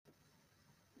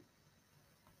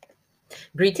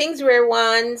Greetings, rare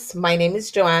ones. My name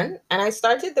is Joanne, and I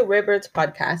started the Rare Birds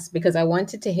podcast because I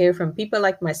wanted to hear from people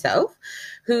like myself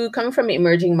who come from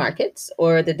emerging markets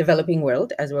or the developing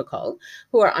world, as we're called,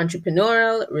 who are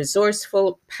entrepreneurial,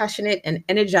 resourceful, passionate, and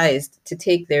energized to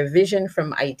take their vision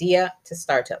from idea to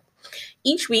startup.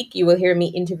 Each week, you will hear me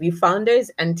interview founders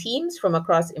and teams from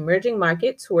across emerging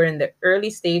markets who are in the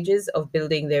early stages of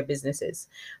building their businesses.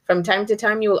 From time to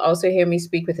time, you will also hear me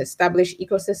speak with established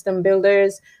ecosystem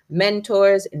builders,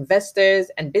 mentors,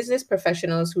 investors, and business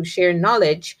professionals who share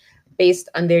knowledge based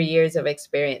on their years of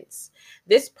experience.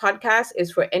 This podcast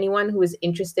is for anyone who is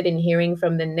interested in hearing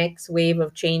from the next wave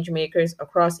of change makers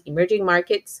across emerging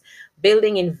markets,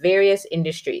 building in various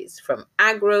industries, from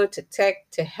agro to tech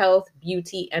to health,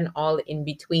 beauty, and all in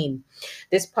between.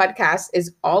 This podcast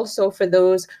is also for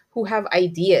those who have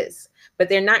ideas, but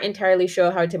they're not entirely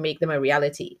sure how to make them a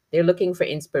reality. They're looking for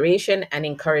inspiration and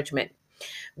encouragement.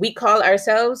 We call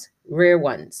ourselves Rare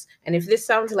Ones. And if this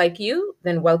sounds like you,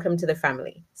 then welcome to the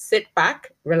family. Sit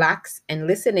back, relax, and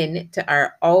listen in to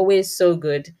our always so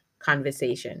good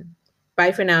conversation.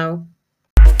 Bye for now.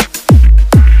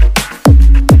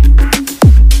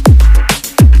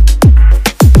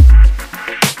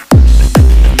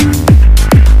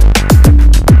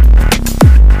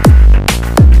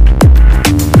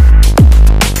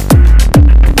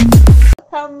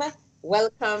 Welcome,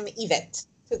 welcome, Yvette,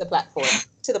 to the platform,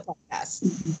 to the podcast.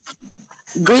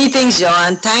 Greetings,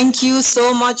 Joanne. Thank you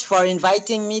so much for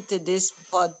inviting me to this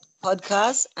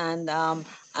podcast. And I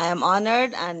am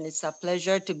honored and it's a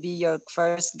pleasure to be your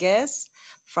first guest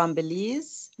from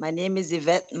Belize. My name is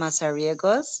Yvette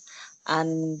Masariegos.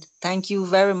 And thank you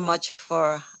very much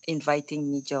for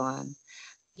inviting me, Joanne.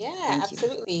 Yeah, Thank you.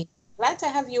 absolutely. Glad to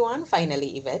have you on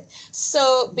finally, Yvette.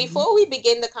 So, before we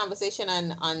begin the conversation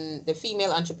on the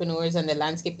female entrepreneurs and the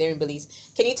landscape there in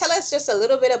Belize, can you tell us just a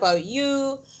little bit about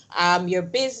you, your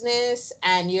business,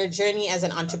 and your journey as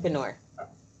an entrepreneur?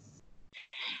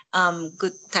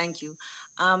 Good, thank you.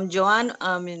 Joanne,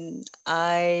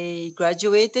 I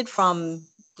graduated from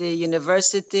the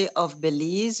University of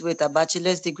Belize with a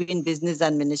bachelor's degree in business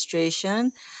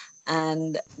administration.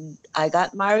 And I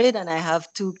got married and I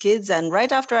have two kids. And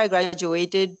right after I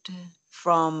graduated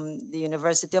from the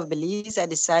University of Belize, I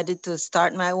decided to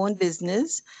start my own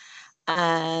business.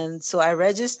 And so I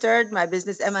registered my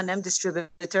business M&M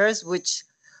Distributors, which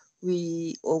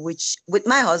with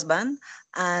my husband.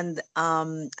 And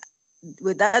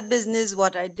with that business,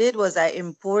 what I did was I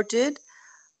imported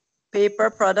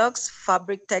paper products,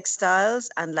 fabric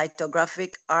textiles, and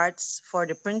lithographic arts for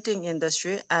the printing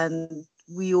industry. And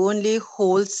we only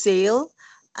wholesale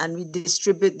and we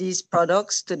distribute these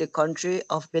products to the country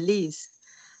of Belize.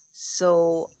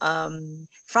 So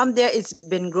from there, it's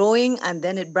been growing, and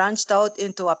then it branched out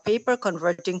into a paper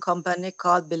converting company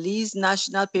called Belize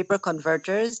National Paper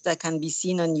Converters that can be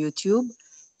seen on YouTube,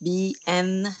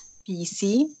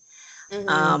 BNPC. Mm-hmm.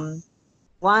 Um,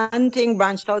 One thing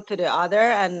branched out to the other,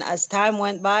 and as time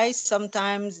went by,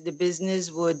 sometimes the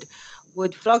business would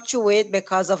fluctuate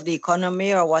because of the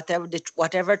economy or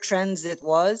whatever trends it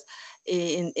was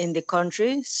in the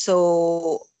country.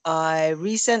 So I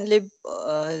recently,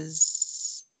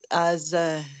 as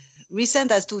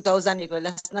recent as 2008, well,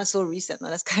 that's not so recent, no,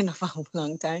 that's kind of a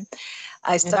long time.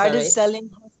 I It's all started right. selling,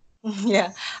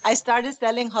 yeah, I started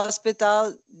selling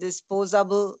hospital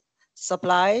disposable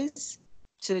supplies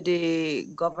to the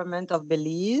government of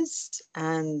Belize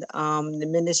and the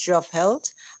Ministry of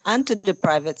Health and to the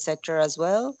private sector as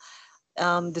well.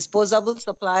 Disposable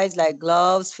supplies like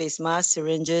gloves, face masks,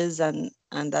 syringes, and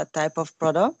that type of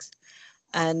products.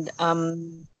 And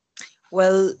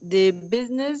well, the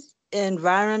business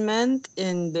environment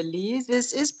in Belize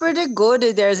is pretty good.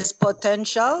 There's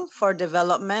potential for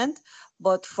development,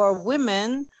 but for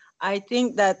women, I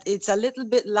think that it's a little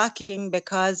bit lacking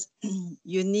because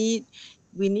you need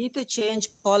we need to change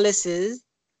policies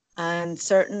and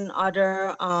certain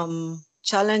other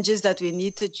challenges that we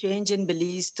need to change in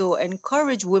Belize to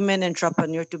encourage women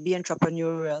entrepreneurs to be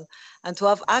entrepreneurial and to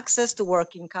have access to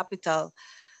working capital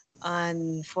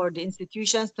and for the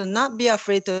institutions to not be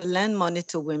afraid to lend money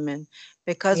to women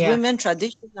because Yeah. women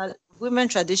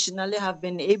traditionally have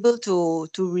been able to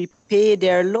repay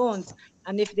their loans,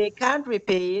 and if they can't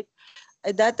repay it,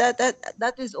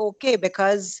 that is okay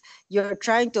because you're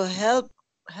trying to help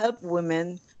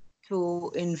women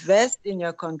to invest in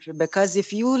your country, because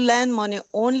if you lend money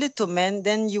only to men,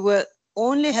 then you will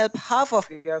only help half of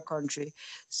your country.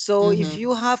 So if Mm-hmm.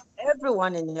 you have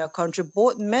everyone in your country,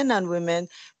 both men and women,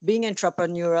 being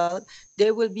entrepreneurial,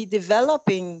 they will be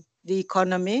developing the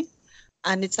economy,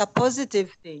 and it's a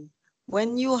positive thing.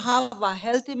 When you have a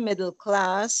healthy middle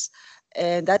class,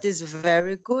 and that is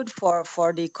very good for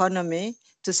the economy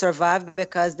to survive,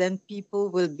 because then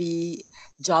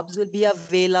jobs will be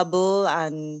available,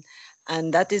 and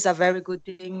that is a very good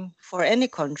thing for any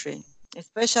country,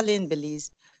 especially in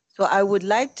Belize. So I would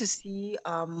like to see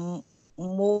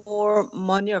more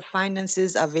money or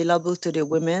finances available to the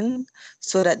women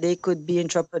so that they could be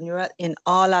entrepreneurial in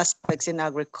all aspects, in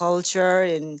agriculture,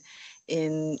 in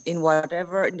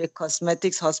whatever, in the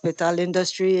cosmetics, hospital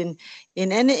industry,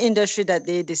 in any industry that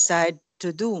they decide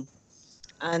to do.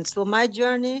 And so my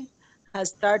journey has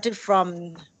started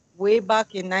from way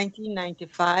back in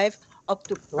 1995 up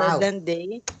to Wow. present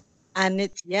day. And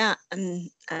it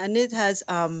has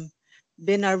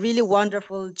been a really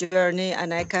wonderful journey,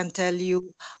 and I can tell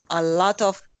you a lot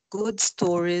of good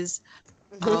stories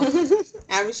of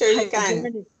I'm sure you my can.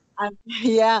 journey. And,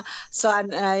 yeah, so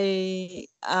and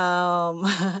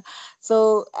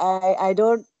so I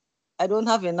don't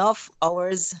have enough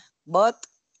hours, but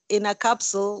in a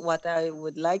capsule, what I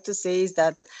would like to say is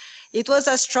that it was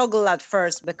a struggle at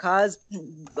first, because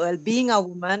well, being a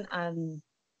woman and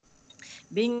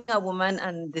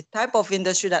the type of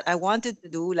industry that I wanted to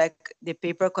do, like the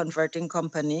paper converting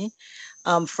company,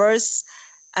 first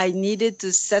I needed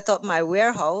to set up my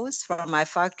warehouse for my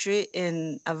factory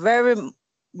in a very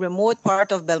remote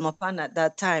part of Belmopan at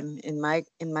that time. In my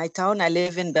town, I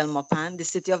live in Belmopan, the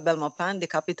city of Belmopan, the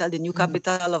capital, the new Mhm,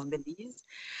 capital of Belize.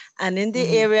 And in the mhm,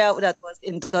 area that was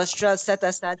industrial, set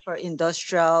aside for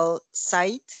industrial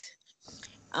site,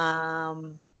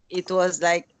 um, it was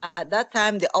like at that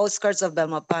time the outskirts of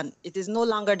Belmopan. It is no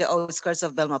longer the outskirts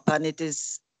of Belmopan. It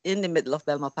is in the middle of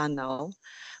Belmopan now.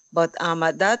 But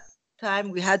at that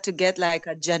time we had to get like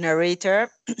a generator.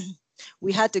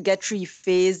 We had to get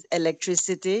three-phase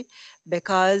electricity,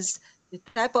 because the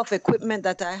type of equipment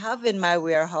that I have in my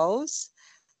warehouse,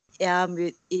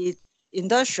 it's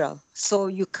industrial. So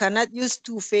you cannot use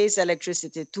two-phase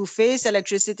electricity. Two-phase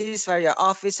electricity is for your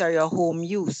office or your home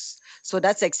use. So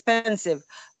that's expensive.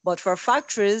 But for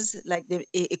factories, like the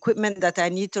equipment that I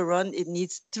need to run, it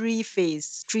needs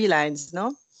three-phase, three lines,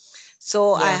 no?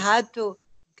 So I yeah. had to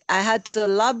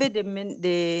lobby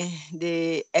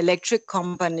the electric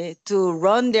company to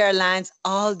run their lines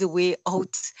all the way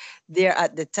out there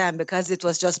at the time, because it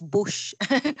was just bush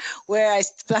where I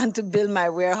planned to build my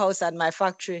warehouse and my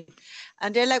factory.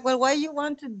 And they're like, well, why you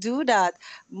want to do that?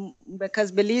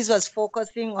 Because Belize was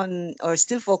focusing on, or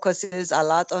still focuses a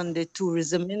lot on, the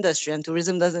tourism industry, and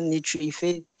tourism doesn't need three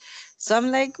phase. So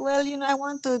I'm like, well, I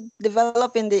want to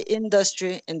develop in the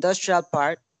industrial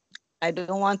part. I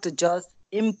don't want to just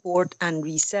import and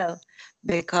resell,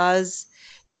 because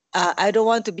I don't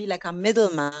want to be like a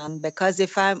middleman, because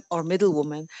if I'm, or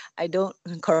middlewoman, I don't,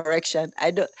 correction,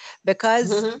 I don't, because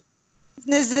Mhm,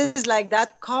 businesses like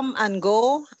that come and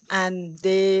go, and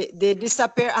they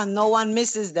disappear and no one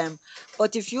misses them.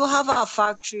 But if you have a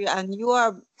factory and you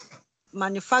are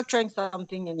manufacturing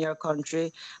something in your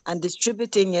country and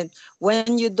distributing it,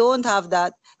 when you don't have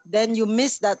that, then you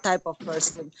miss that type of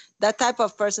person. That type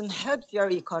of person helps your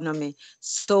economy.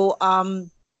 So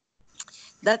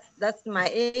that's my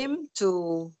aim,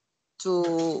 to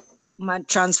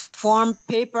transform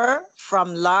paper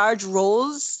from large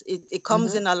rolls. It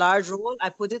comes in mhm, a large roll. I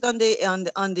put it on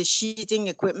the sheeting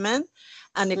equipment,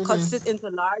 and it cuts it mhm, into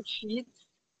large sheets,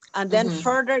 and then mhm,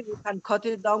 further you can cut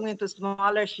it down into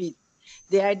smaller sheets.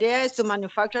 The idea is to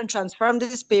manufacture and transform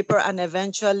this paper and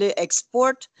eventually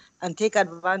export and take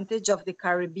advantage of the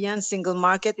Caribbean single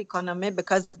market economy,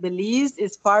 because Belize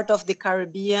is part of the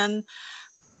Caribbean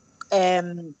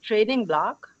trading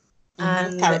bloc.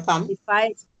 mhm. And CARICOM. if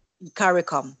I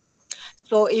CARICOM.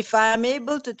 So if I'm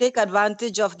able to take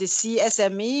advantage of the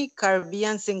CSME,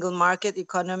 Caribbean Single Market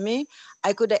Economy,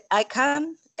 I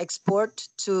can export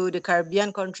to the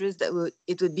Caribbean countries.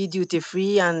 It would be duty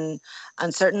free, and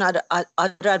certain other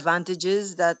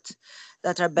advantages that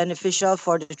are beneficial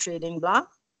for the trading bloc,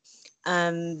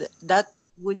 and that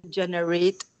would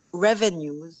generate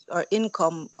revenues or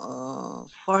income,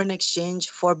 foreign exchange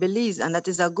for Belize, and that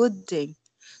is a good thing.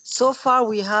 So far,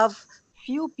 we have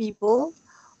few people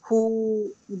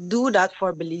who do that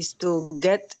for Belize to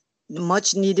get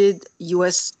much needed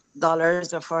US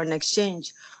dollars or foreign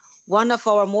exchange. One of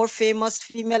our more famous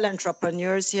female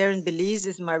entrepreneurs here in Belize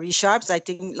is Marie Sharps. I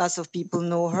think lots of people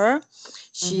know her.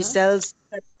 She Mhm, sells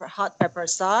hot pepper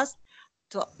sauce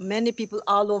to many people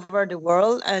all over the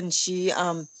world, and she's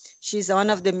one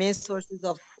of the main sources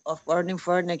of earning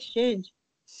foreign exchange.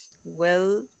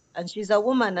 Well, and she's a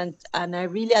woman, and I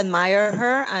really admire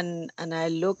her, and I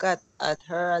look at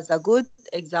her as a good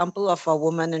example of a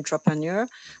woman entrepreneur.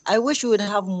 I wish we would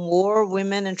have more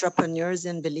women entrepreneurs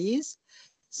in Belize,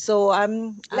 So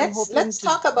I'm hoping Let's to do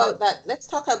talk that. about that. Let's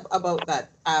talk about that.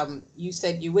 You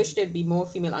said you wish there'd be more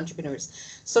female entrepreneurs.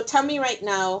 So tell me right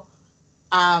now,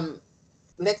 um,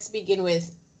 let's begin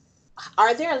with,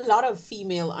 are there a lot of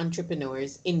female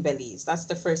entrepreneurs in Belize? That's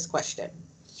the first question.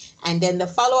 And then the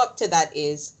follow-up to that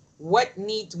is, what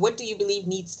do you believe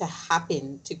needs to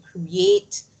happen to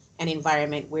create an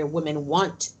environment where women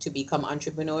want to become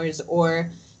entrepreneurs,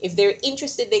 or if they're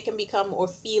interested, they can become, or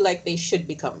feel like they should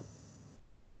become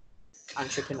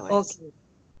entrepreneurs? Okay.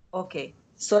 Okay.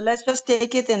 So let's just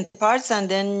take it in parts, and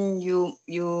then you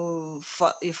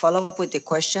follow up with the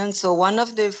question. So one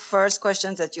of the first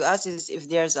questions that you asked is if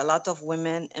there's a lot of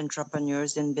women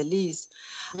entrepreneurs in Belize.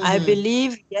 I Mm-hmm.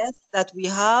 believe, yes, that we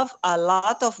have a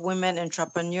lot of women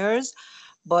entrepreneurs,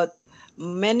 but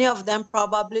many of them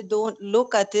probably don't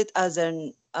look at it as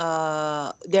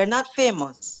they're not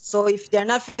famous. So if they're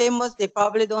not famous, they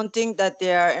probably don't think that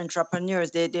they are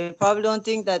entrepreneurs. They probably don't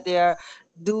think that they are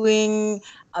doing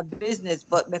a business,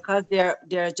 but because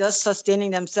they're just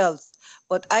sustaining themselves.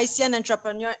 But I see an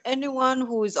entrepreneur, anyone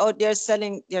who is out there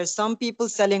selling, there's some people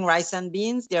selling rice and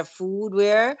beans, their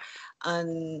foodware,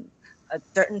 and at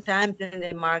certain times in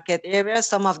the market area.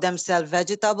 Some of them sell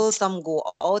vegetables, some go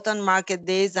out on market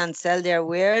days and sell their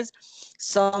wares.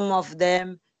 Some of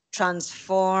them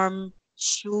transform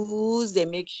shoes, they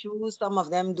make shoes, some of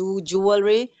them do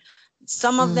jewelry.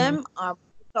 Some of Mm-hmm. them are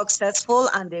successful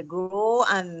and they grow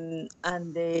and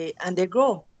they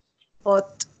grow.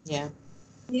 But Yeah.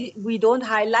 we don't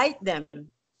highlight them.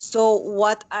 So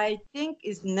what I think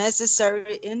is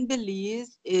necessary in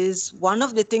Belize is one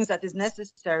of the things that is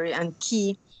necessary and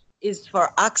key is for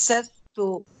access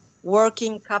to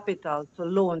working capital, to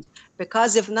loans,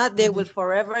 because if not, they will Mm-hmm.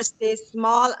 forever stay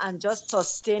small and just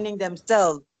sustaining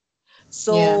themselves.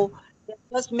 Yeah. So they're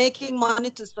just making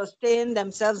money to sustain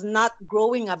themselves, not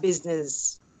growing a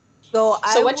business. So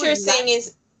So I what would you're like, saying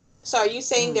is, so are you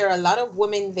saying mm, there are a lot of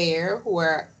women there who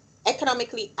are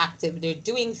economically active, they're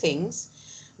doing things,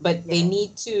 but they yeah.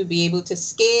 need to be able to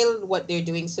scale what they're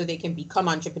doing so they can become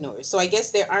entrepreneurs. So I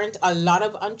guess there aren't a lot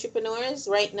of entrepreneurs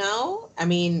right now. I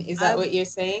mean, is that I what you're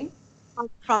saying?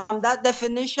 From that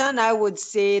definition, I would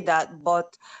say that,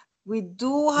 but we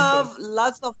do Okay. have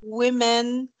lots of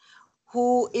women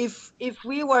who, if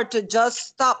we were to just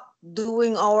stop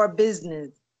doing our business,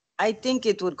 I think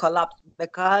it would collapse,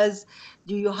 because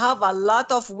do you have a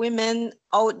lot of women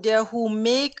out there who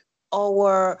make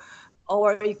our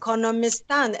our economy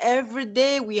stand. Every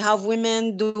day we have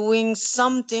women doing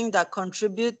something that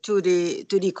contribute to the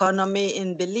economy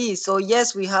in Belize. So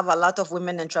yes, we have a lot of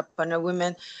women entrepreneur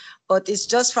women, but it's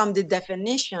just from the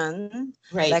definition,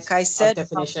 like Right. I Of said,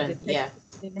 from the definition. Yeah.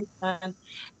 definition,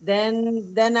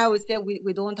 then I would say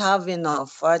we don't have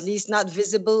enough, or at least not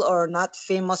visible or not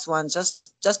famous ones,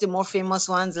 just the more famous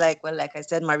ones, like, well, like I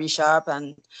said, Marie Sharp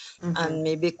Mm-hmm. and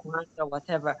maybe Quant or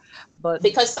whatever. But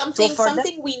Because so for that,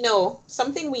 something we know,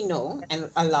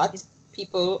 and a lot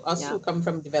people, us yeah, who come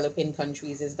from developing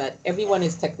countries, is that everyone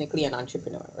is technically an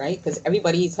entrepreneur, right? Because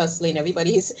everybody's hustling,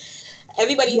 everybody's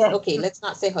yes, okay, let's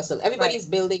not say hustle, right, everybody's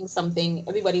building something,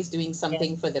 everybody's doing yes,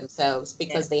 something for themselves yes,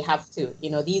 because they have to,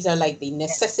 these are like the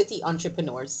yes, necessity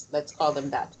entrepreneurs, let's call them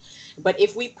that. But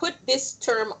if we put this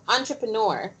term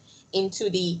entrepreneur into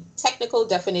the technical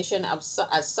definition of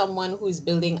as someone who's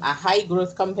building a high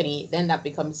growth company, then that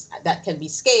can be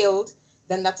scaled,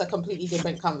 then that's a completely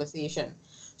different conversation.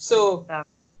 So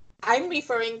exactly. I'm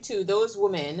referring to those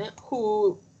women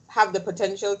who have the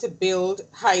potential to build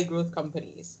high growth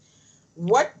companies.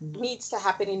 What needs to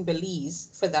happen in Belize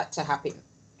for that to happen,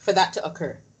 for that to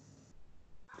occur,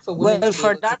 for women Well, to be for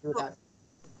able to that, do that?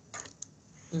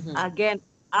 Mm-hmm. again,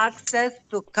 access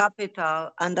to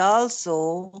capital, and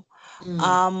also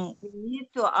Mm. we need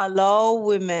to allow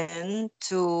women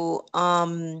to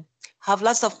have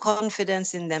lots of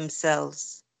confidence in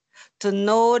themselves, to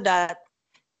know that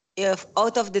if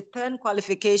out of the 10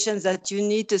 qualifications that you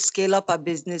need to scale up a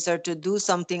business or to do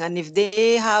something, and if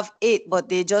they have 8 but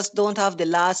they just don't have the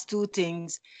last 2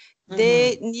 things, Mm-hmm.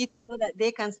 they need to know that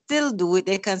they can still do it,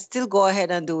 they can still go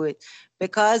ahead and do it.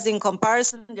 Because in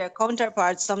comparison their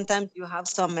counterparts, sometimes you have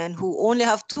some men who only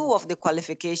have 2 of the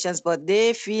qualifications, but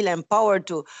they feel empowered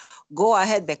to go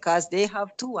ahead because they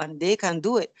have 2 and they can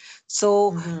do it.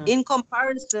 So Mm-hmm. in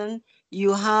comparison,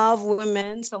 you have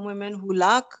women, some women who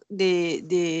lack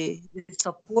the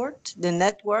support, the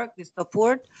network, the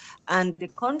support, and the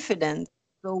confidence.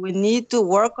 So we need to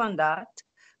work on that.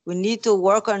 We need to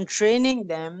work on training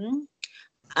them,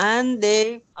 and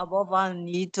they, above all,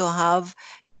 need to have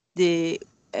the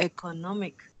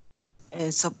economic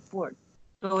support.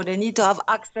 So they need to have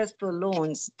access to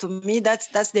loans. To me,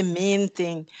 that's the main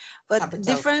thing. But Capital.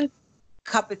 different,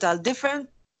 capital. Different.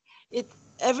 It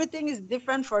Everything is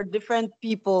different for different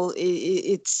people.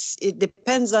 It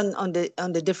depends on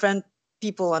the different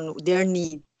people and their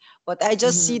needs. But I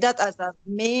just see that as a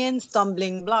main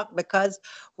stumbling block, because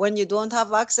when you don't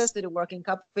have access to the working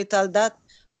capital, that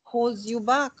holds you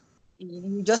back.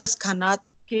 You just cannot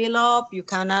scale up. You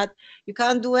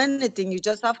can't do anything. You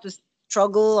just have to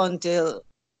struggle until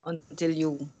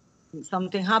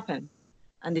something happens,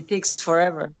 and it takes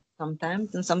forever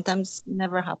sometimes, and sometimes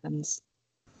never happens.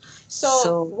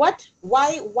 So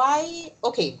why,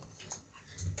 okay,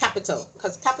 capital,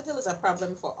 because capital is a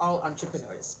problem for all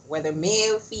entrepreneurs, whether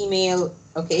male, female,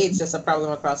 okay, it's just a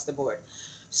problem across the board.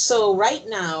 So right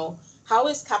now, how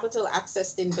is capital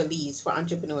accessed in Belize for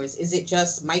entrepreneurs? Is it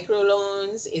just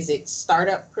microloans? Is it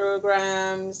startup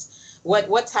programs?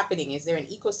 What's happening? Is there an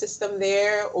ecosystem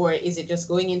there, or is it just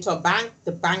going into a bank?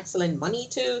 The banks lend money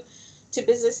to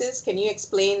businesses. Can you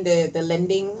explain the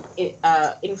lending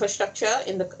infrastructure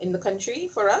in the country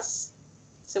for us,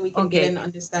 so we can get Okay. an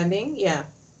understanding? Yeah,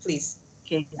 please.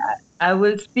 Okay, I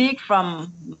will speak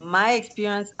from my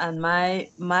experience and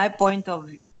my point of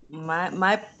view,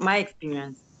 my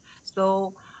experience.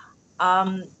 So,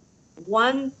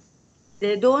 one,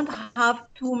 they don't have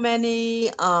too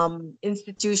many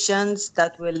institutions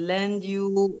that will lend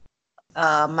you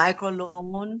a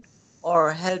microloan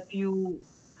or help you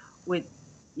with,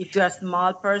 if you're a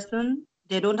small person.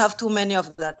 They don't have too many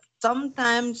of that.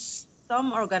 Sometimes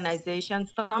some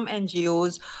organizations, some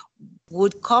NGOs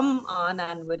would come on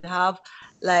and would have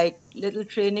like little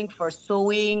training for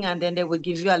sewing, and then they would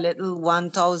give you a little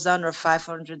 $1,000 or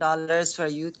 $500 for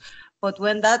youth. But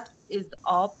when that is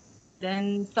up,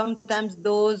 then sometimes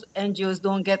those NGOs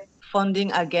don't get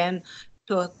funding again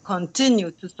to continue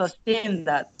to sustain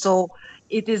that. So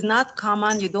it is not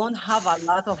common. You don't have a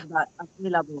lot of that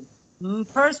available.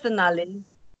 Personally,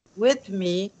 with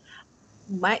me,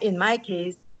 in my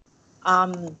case,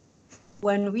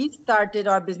 when we started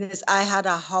our business, I had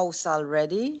a house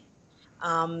already.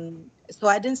 So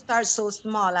I didn't start so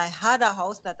small. I had a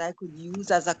house that I could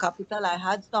use as a capital. I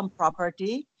had some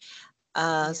property,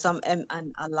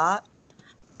 and a lot.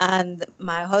 And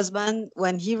my husband,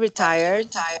 when he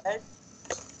retired,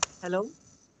 hello?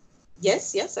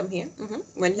 Yes, I'm here.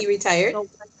 When he retired. So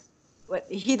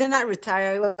he did not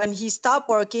retire. When he stopped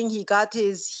working, he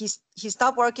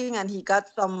stopped working, and he got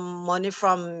some money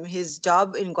from his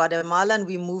job in Guatemala, and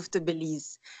we moved to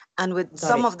Belize. And with Got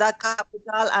some it. of that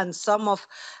capital and some of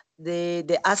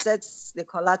the assets, the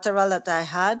collateral that I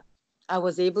had, I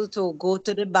was able to go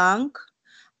to the bank,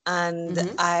 and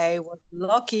I was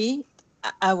lucky.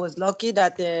 I was lucky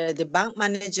that the bank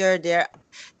manager there,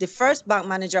 the first bank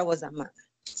manager, was a man.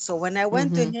 So when I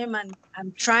went to him and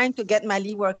I'm trying to get my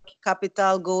Lee work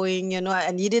capital going,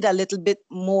 I needed a little bit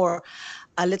more,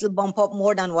 a little bump up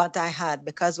more than what I had,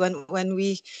 because when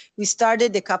we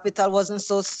started, the capital wasn't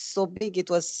so big, it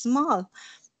was small.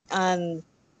 And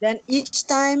then each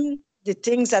time the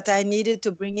things that I needed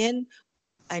to bring in,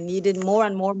 I needed more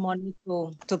and more money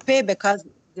to pay, because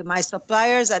my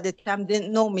suppliers at the time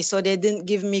didn't know me, so they didn't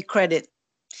give me credit.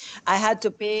 I had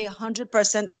to pay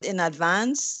 100% in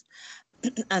advance.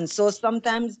 And so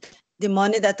sometimes the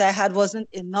money that I had wasn't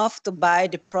enough to buy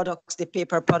the products, the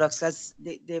paper products, that's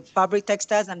the fabric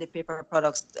textiles and the paper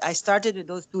products. I started with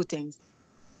those two things.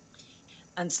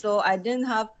 And so I didn't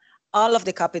have all of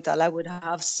the capital. I would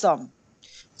have some.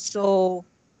 So,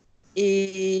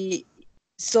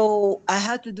 so I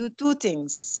had to do two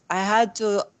things. I had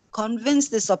to convince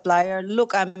the supplier,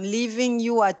 look, I'm leaving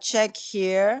you a check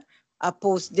here, a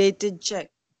post-dated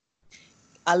check.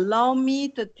 Allow me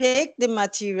to take the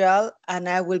material and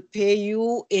I will pay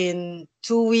you in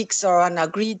 2 weeks or an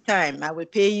agreed time. I will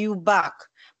pay you back,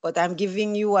 but I'm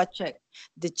giving you a check.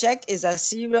 The check is a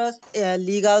serious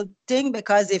legal thing,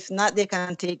 because if not, they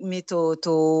can take me to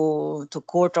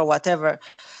court or whatever.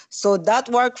 So that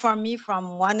worked for me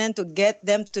from one end, to get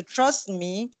them to trust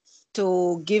me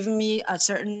to give me a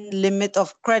certain limit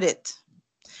of credit.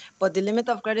 But the limit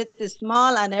of credit is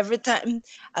small, and every time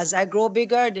as I grow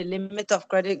bigger, the limit of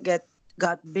credit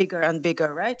got bigger and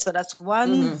bigger, right? So that's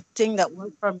one thing that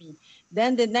worked for me.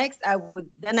 Then the next, I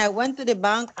went to the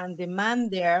bank, and the man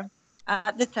there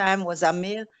at the time was a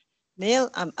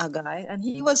a guy, and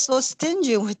he was so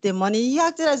stingy with the money. He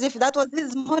acted as if that was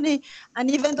his money, and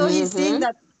even though he's seeing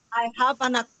that I have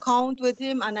an account with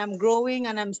him and I'm growing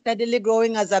and I'm steadily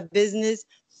growing as a business,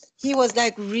 he was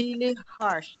like really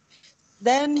harsh.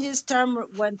 Then his term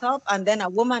went up, and then a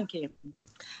woman came.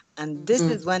 And this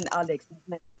is when all the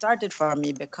excitement started for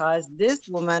me, because this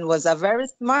woman was a very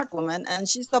smart woman, and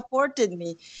she supported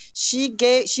me. She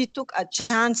took a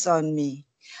chance on me.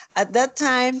 At that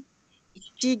time,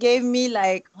 she gave me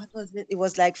like, what was it? It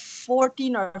was like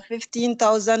 14 or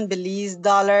 15,000 Belize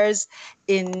dollars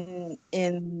in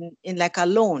like a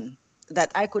loan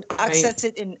that I could Right. access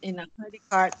it in a credit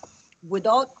card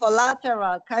without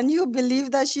collateral. Can you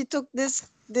believe that she took this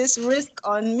risk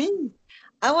on me?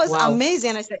 I was Wow.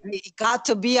 amazing. I said, it got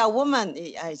to be a woman.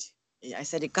 I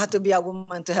said, it got to be a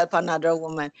woman to help another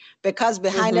woman, because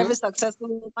behind every Mm-hmm.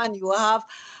 successful woman, you have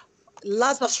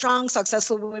lots of strong,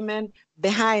 successful women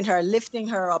behind her, lifting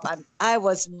her up. And I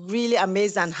was really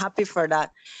amazed and happy for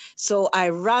that. So I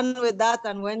ran with that.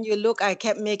 And when you look, I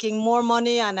kept making more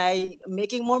money, and I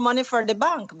making more money for the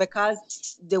bank,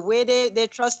 because the way they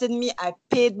trusted me, I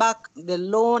paid back the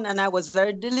loan, and I was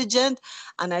very diligent,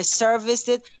 and I serviced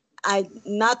it.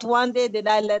 Not one day did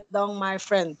I let down my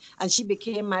friend, and she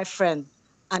became my friend.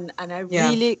 And I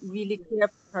Yeah. really, really care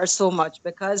for her so much,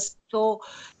 because so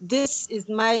this is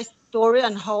my story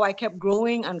and how I kept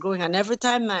growing and growing. And every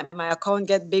time my account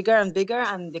get bigger and bigger,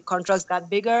 and the contracts got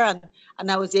bigger,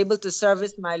 and I was able to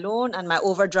service my loan, and my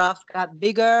overdrafts got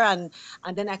bigger, and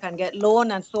then I can get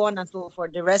loan, and so on and so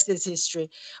forth. The rest is history.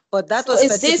 But that So was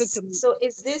is specific to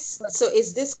this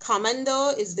me. common though?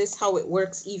 Is this how it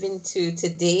works even to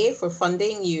today for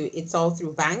funding? It's all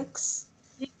through banks?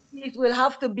 It will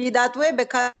have to be that way,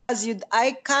 because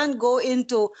I can't go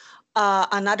into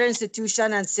another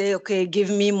institution and say, okay, give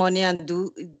me money and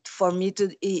do for me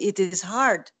to. It is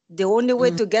hard. The only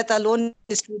way Mm-hmm. to get a loan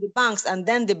is through the banks, and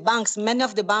then the banks, many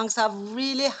of the banks have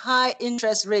really high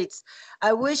interest rates.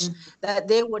 I wish that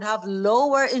they would have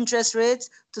lower interest rates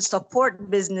to support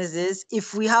businesses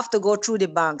if we have to go through the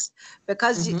banks,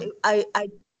 because Mm-hmm.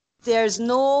 there's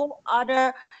no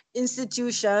other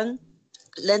institution,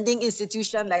 lending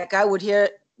institution, like I would hear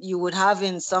you would have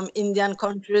in some Indian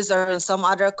countries or in some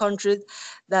other countries,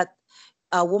 that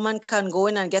a woman can go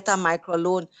in and get a micro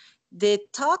loan. They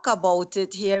talk about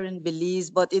it here in Belize,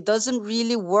 but it doesn't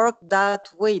really work that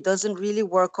way. It doesn't really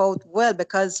work out well,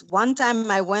 because one time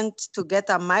I went to get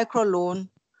a micro loan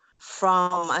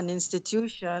from an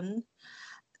institution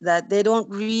that they don't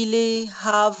really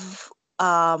have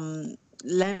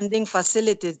lending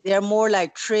facilities. They're more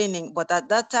like training. But at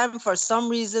that time, for some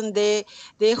reason, they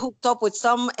hooked up with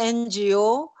some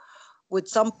NGO, with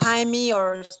some PIME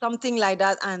or something like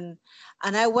that. And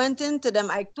I went into them.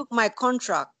 I took my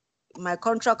contract. My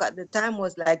contract at the time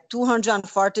was like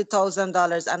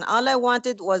 $240,000. And all I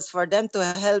wanted was for them to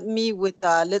help me with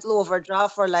a little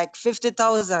overdraft for like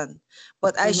 50,000.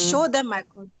 But I Mm-hmm. showed them my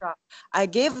contract. I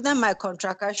gave them my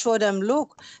contract. I showed them,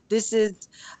 look, this is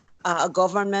a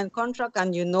government contract,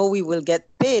 and we will get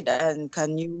paid. And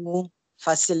can you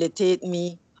facilitate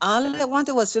me? All I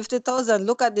wanted was 50,000.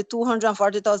 Look at the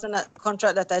 240,000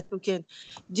 contract that I took in.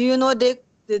 Do you know they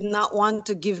did not want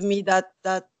to give me that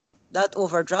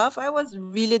overdraft? I was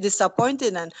really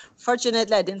disappointed, and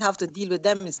fortunately, I didn't have to deal with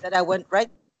them. Instead, I went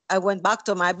back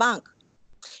to my bank.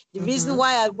 The reason Mm-hmm.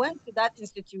 why I went to that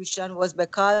institution was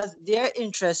because their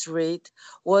interest rate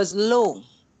was low.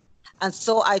 And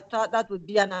so I thought that would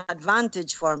be an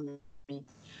advantage for me.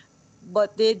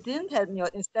 But they didn't help me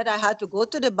out. Instead, I had to go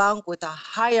to the bank with a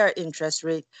higher interest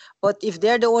rate. But if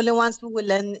they're the only ones who will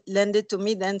lend it to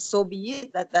me, then so be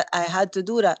it that I had to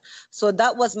do that. So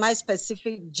that was my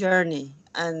specific journey.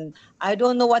 And I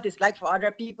don't know what it's like for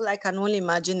other people. I can only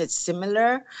imagine it's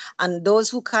similar. And those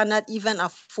who cannot even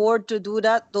afford to do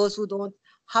that, those who don't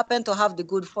happen to have the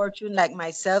good fortune like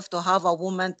myself to have a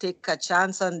woman take a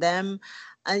chance on them.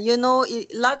 And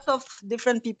lots of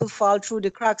different people fall through the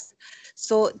cracks.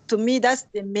 So to me, that's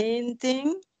the main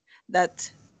thing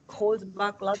that holds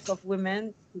back lots of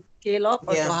women to scale up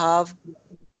or to Yeah. have.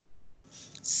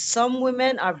 Some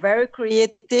women are very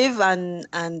creative,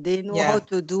 and they know how Yeah.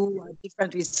 to do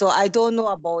different ways. So I don't know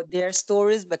about their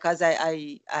stories, because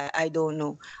I don't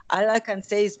know. All I can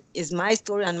say is my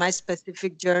story and my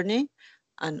specific journey,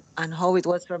 and how it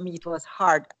was for me. It was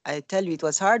hard. I tell you, it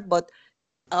was hard, but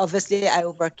obviously I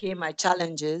overcame my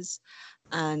challenges.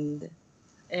 And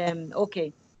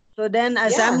okay. So then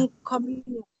as Yeah. I'm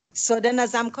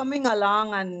coming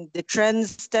along, and the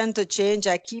trends tend to change,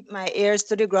 I keep my ears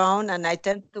to the ground, and I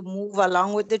tend to move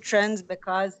along with the trends,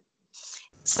 because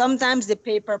sometimes the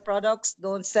paper products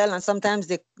don't sell, and sometimes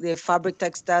the fabric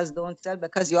textiles don't sell,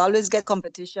 because you always get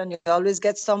competition. You always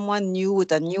get someone new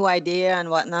with a new idea and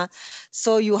whatnot.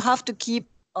 So you have to keep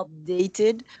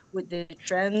updated with the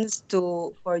trends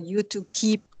for you to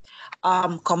keep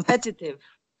competitive.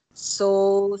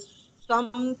 So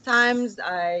sometimes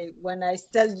when I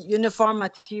sell uniform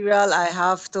material, I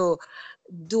have to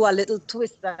do a little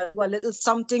twist, do a little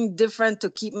something different to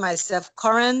keep myself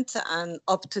current and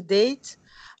up to date.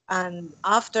 And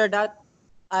after that,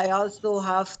 I also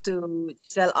have to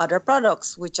sell other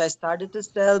products, which I started to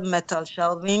sell metal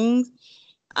shelving,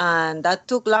 and that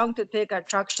took long to take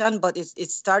attraction, but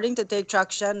it's starting to take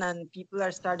traction, and people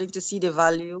are starting to see the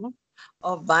value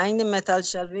of buying the metal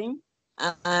shelving.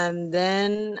 And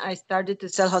then I started to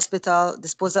sell hospital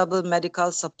disposable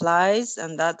medical supplies,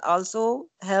 and that also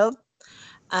helped.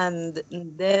 And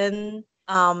then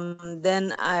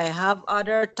I have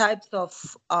other types of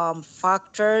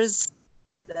factors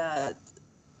that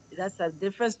that's a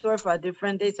different story for a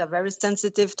different day. It's a very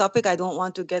sensitive topic. I don't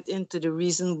want to get into the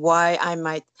reason why I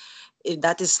might, if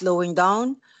that is slowing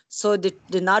down. So the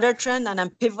another trend, and I'm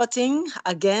pivoting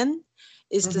again,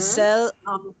 is to Mm-hmm. sell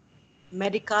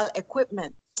medical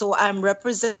equipment. So I'm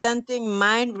representing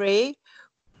Mindray,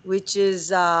 which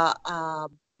is a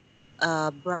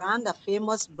brand, a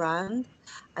famous brand.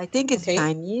 I think it's Okay.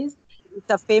 Chinese. It's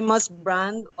a famous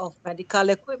brand of medical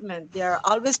equipment. They are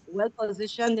always well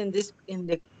positioned in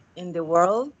the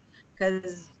world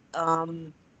because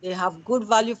they have good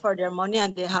value for their money,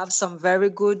 and they have some very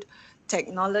good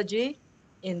technology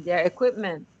in their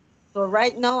equipment. So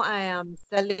right now I am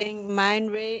selling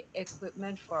Mindray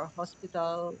equipment for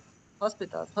hospital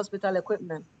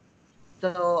equipment.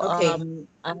 So Okay.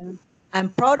 I'm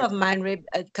proud of Mindray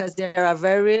because they're a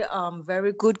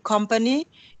very good company.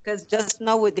 Because just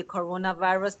now with the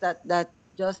coronavirus that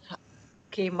just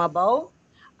came about,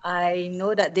 I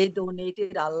know that they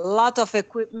donated a lot of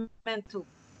equipment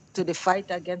to the fight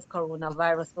against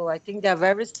coronavirus. So I think they're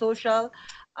very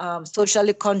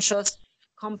socially conscious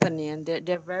company, and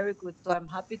they're very good. So I'm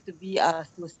happy to be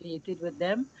associated with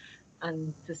them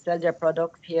and to sell their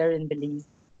products here in Belize.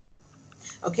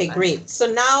 Okay, And great. So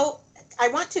now I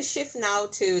want to shift now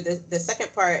to the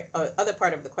second part, other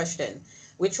part of the question,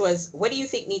 which was, what do you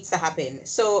think needs to happen?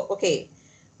 So, okay,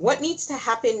 what needs to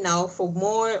happen now for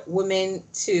more women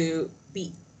who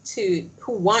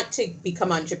want to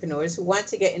become entrepreneurs, who want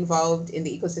to get involved in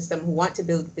the ecosystem, who want to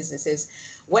build businesses?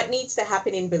 What needs to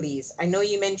happen in Belize? I know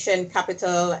you mentioned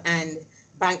capital and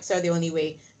banks are the only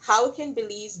way. How can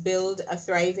Belize build a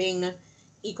thriving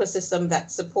ecosystem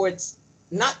that supports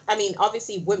not, I mean,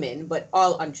 obviously women, but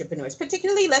all entrepreneurs?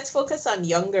 Particularly, let's focus on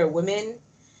younger women.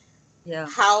 yeah.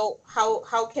 How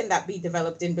can that be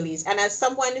developed in Belize? And as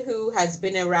someone who has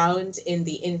been around in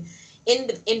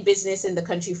business in the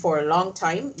country for a long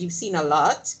time, you've seen a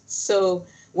lot. So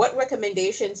what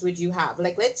recommendations would you have?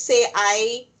 Like, let's say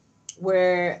I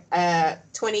were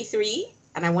 23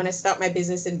 and I want to start my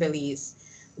business in Belize.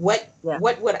 Yeah.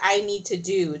 What would I need to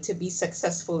do to be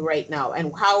successful right now?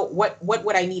 And what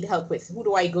would I need help with? Who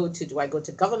do I go to? Do I go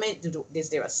to government? Is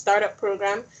there a startup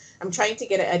program? I'm trying to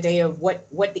get an idea of what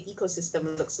the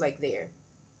ecosystem looks like there.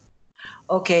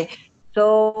 Okay.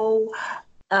 So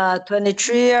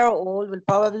 23-year-old will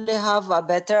probably have a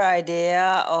better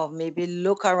idea of maybe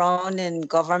look around in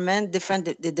government,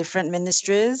 the different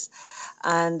ministries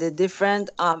and the different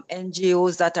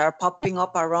NGOs that are popping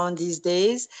up around these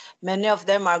days. Many of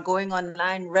them are going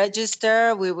online,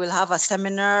 register. We will have a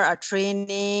seminar, a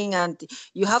training, and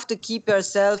you have to keep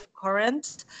yourself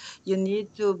current. You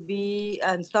need to be,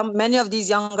 and many of these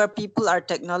younger people are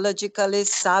technologically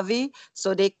savvy,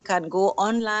 so they can go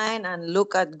online and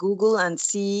look at Google and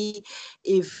see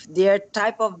if their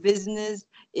type of business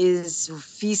is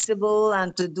feasible,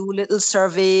 and to do little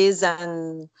surveys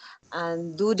and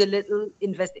do the little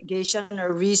investigation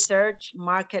or research,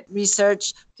 market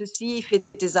research, to see if it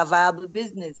is a viable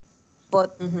business.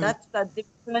 But Mm-hmm. that's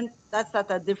at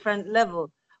a different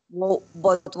level. Well,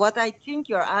 but what I think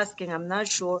you're asking, I'm not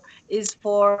sure, is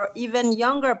for even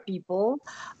younger people.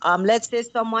 Let's say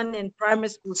someone in primary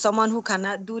school, someone who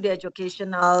cannot do the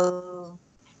educational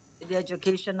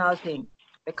thing,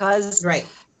 because Right.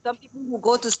 some people who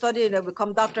go to study, they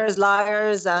become doctors,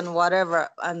 lawyers, and whatever.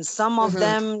 And some of Mm-hmm.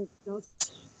 them,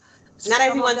 Not some of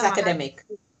everyone's them are academic.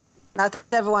 not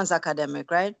everyone's academic,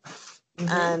 right?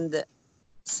 Mm-hmm. And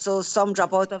so some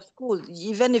drop out of school,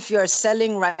 even if you're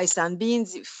selling rice and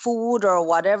beans, food or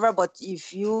whatever. But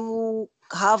if you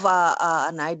have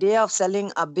an idea of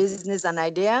selling a business, an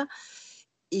idea,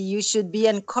 you should be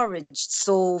encouraged.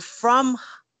 So from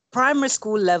primary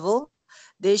school level,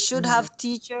 they should Mm-hmm. have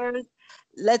teachers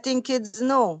letting kids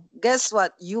know, guess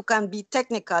what, you can be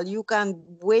technical, you can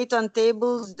wait on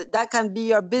tables, that can be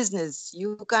your business.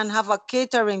 You can have a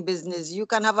catering business, you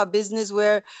can have a business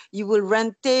where you will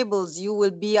rent tables, you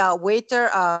will be a waiter,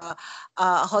 a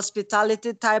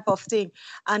hospitality type of thing,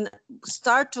 and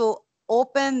start to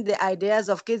open the ideas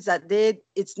of kids that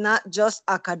it's not just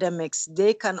academics,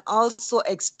 they can also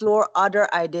explore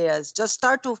other ideas. Just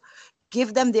start to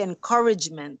give them the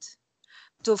encouragement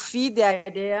to feed the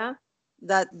idea,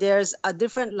 that there's a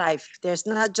different life. There's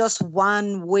not just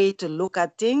one way to look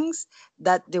at things,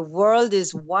 that the world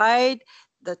is wide,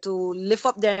 that to lift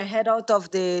up their head out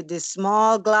of the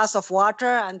small glass of water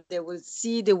and they will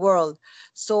see the world.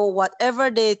 So whatever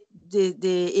they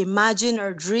imagine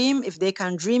or dream, if they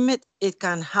can dream it, it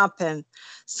can happen.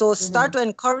 So start Mm-hmm. to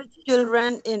encourage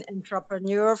children in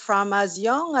entrepreneur from as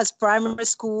young as primary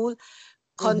school.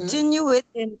 Mm-hmm. Continue it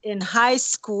in high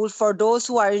school for those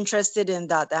who are interested in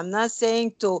that. I'm not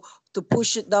saying to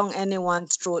push it down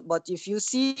anyone's throat, but if you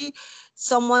see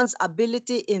someone's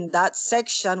ability in that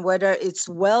section, whether it's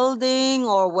welding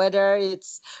or whether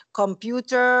it's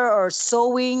computer or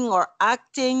sewing or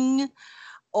acting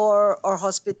or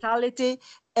hospitality,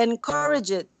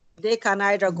 encourage it. They can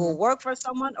either go Mm-hmm. work for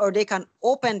someone or they can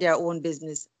open their own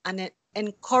business, and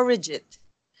encourage it,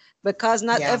 because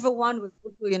not Yeah. everyone will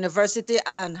go to university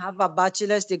and have a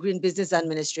bachelor's degree in business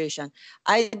administration.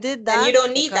 I did And that you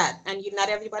don't need because that. And you not I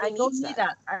everybody don't needs need that.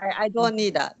 that. I don't Mhm.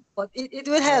 need that. But it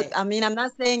will help. Right. I mean, I'm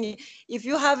not saying if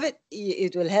you have it,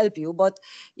 it will help you, but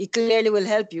it clearly will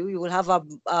help you. You will have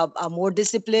a more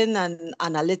discipline and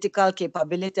analytical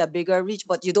capability, a bigger reach,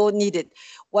 but you don't need it.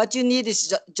 What you need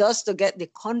is just to get the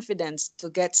confidence to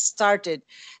get started,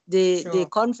 the Sure.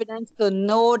 confidence to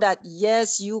know that,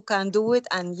 yes, you can do it.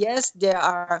 And yes, there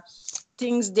are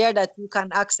things there that you can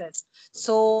access.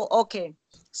 So, okay.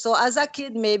 So as a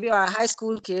kid, maybe, or a high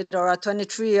school kid or a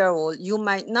 23-year-old, you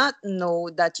might not know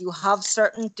that you have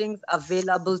certain things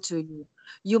available to you.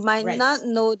 You might Right. not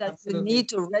know that you Absolutely. need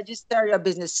to register your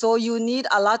business. So you need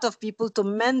a lot of people to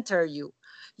mentor you.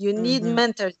 You need Mm-hmm.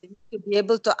 mentors. You need to be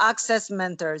able to access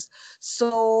mentors.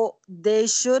 So they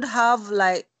should have,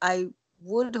 like, I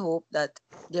would hope that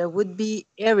there would be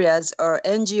areas or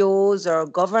NGOs or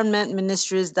government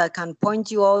ministries that can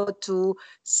point you out to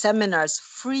seminars,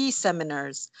 free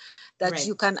seminars, that you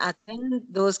Right. can attend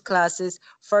those classes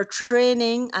for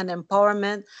training and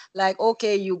empowerment. Like,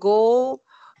 okay, you go,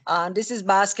 this is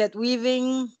basket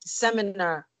weaving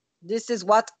seminar. This is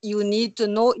what you need to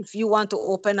know if you want to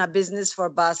open a business for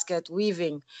basket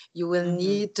weaving. You will Mm-hmm.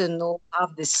 need to know,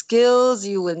 have the skills.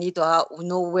 You will need to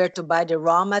know where to buy the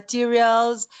raw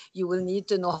materials. You will need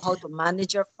to know how to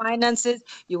manage your finances.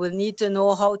 You will need to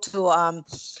know how to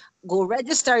go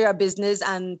register your business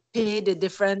and pay the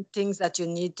different things that you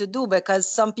need to do,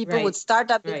 because some people would Right.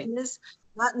 start a Right. business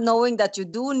not knowing that you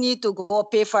do need to go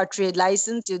pay for a trade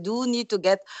license, you do need to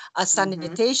get a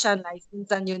Mm-hmm. sanitation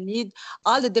license, and you need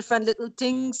all the different little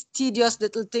things, tedious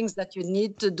little things that you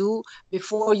need to do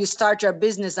before you start your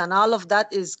business, and all of that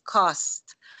is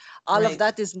cost. All of Right.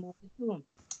 that is money too.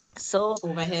 So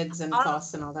Overheads and all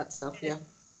costs and all that stuff. yes, Yeah.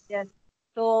 yes.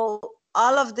 So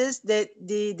all of this,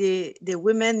 the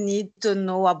women need to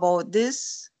know about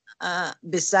this.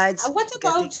 Besides What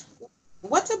getting,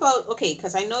 about okay,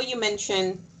 because I know you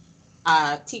mentioned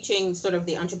teaching sort of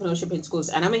the entrepreneurship in schools,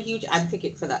 and I'm a huge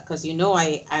advocate for that because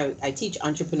I teach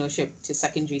entrepreneurship to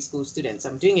secondary school students.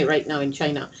 I'm doing it right now in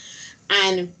China,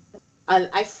 and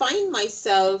I find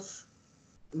myself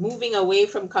moving away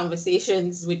from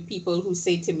conversations with people who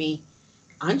say to me,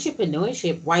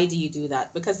 entrepreneurship, why do you do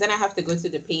that? Because then I have to go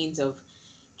through the pains of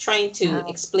trying to uh,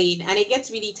 explain, and it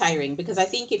gets really tiring because I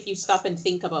think if you stop and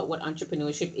think about what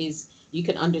entrepreneurship is, you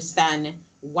can understand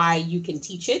why you can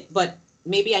teach it. But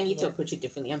maybe I need to yeah, approach it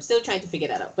differently. I'm still trying to figure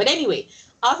that out. But anyway,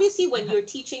 obviously when you're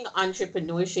teaching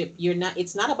entrepreneurship, you're not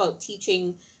it's not about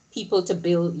teaching people to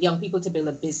build young people to build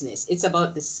a business. It's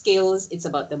about the skills, it's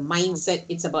about the mindset,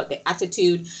 it's about the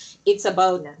attitude, it's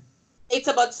about yeah, it's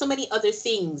about so many other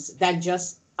things than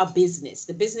just a business.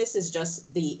 The business is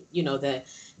just the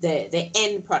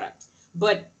end product.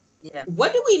 But yeah,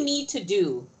 what do we need to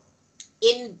do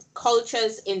in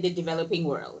cultures in the developing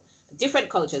world? Different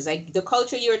cultures, like the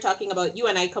culture you're talking about, you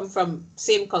and I come from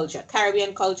same culture,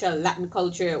 Caribbean culture, Latin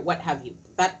culture, what have you.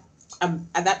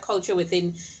 That culture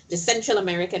within the Central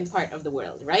American part of the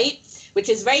world, right? Which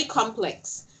is very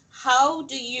complex. How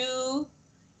do you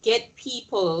get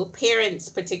people, parents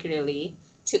particularly,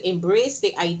 to embrace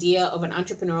the idea of an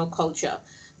entrepreneurial culture?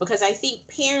 Because I think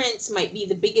parents might be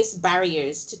the biggest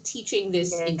barriers to teaching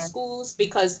this in yeah, schools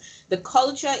because the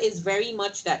culture is very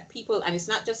much that people, and it's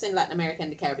not just in Latin America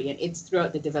and the Caribbean, it's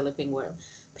throughout the developing world.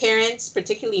 Parents,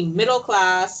 particularly middle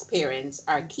class parents,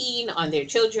 are keen on their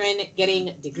children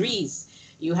getting degrees.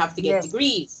 You have to get yes,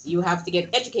 degrees, you have to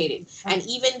get educated. And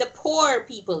even the poor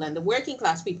people and the working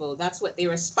class people, that's what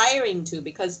they're aspiring to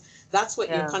because that's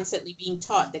what you're yeah, constantly being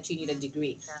taught, that you need a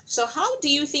degree. yeah. So, how do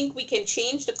you think we can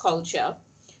change the culture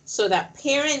so that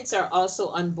parents are also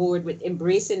on board with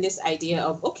embracing this idea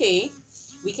of, okay,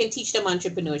 we can teach them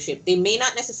entrepreneurship? They may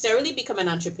not necessarily become an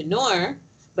entrepreneur,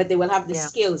 but they will have the Yeah.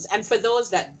 skills. And for those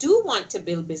that do want to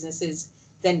build businesses,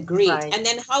 then great. Right. And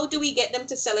then how do we get them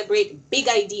to celebrate big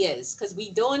ideas? Because we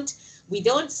don't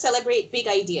celebrate big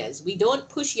ideas. We don't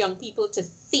push young people to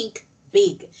think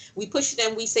big. We push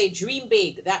them, we say dream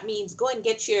big. That means go and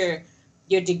get your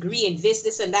degree in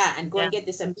this and that, and go Yeah. and get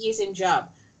this amazing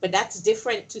job. But that's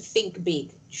different to think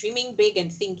big. Dreaming big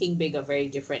and thinking big are very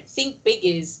different. Think big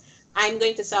is, I'm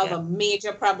going to solve Yeah. a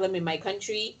major problem in my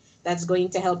country that's going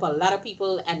to help a lot of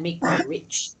people and make them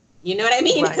rich. You know what I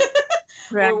mean? Right.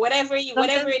 Right. Or whatever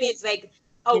Sometimes it is, like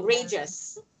yeah.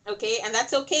 outrageous. Okay, and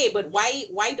that's okay, but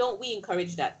why don't we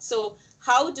encourage that? So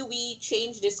how do we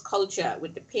change this culture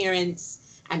with the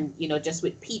parents and just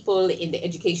with people in the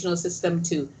educational system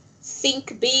to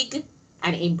think big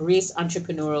and embrace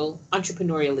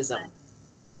entrepreneurialism?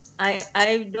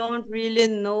 I don't really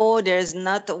know. There's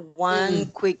not one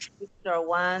Mm, quick fix or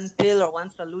one pill or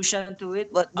one solution to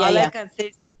it. But yeah, all I yeah. can say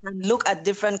is look at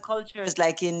different cultures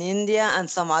like in India and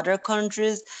some other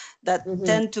countries that Hmm.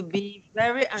 tend to be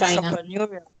very China.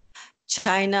 entrepreneurial.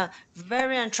 China,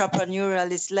 very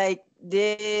entrepreneurial. It's like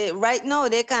they right now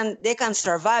they can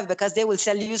survive because they will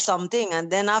sell you something,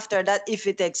 and then after that, if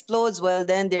it explodes, well,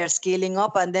 then they're scaling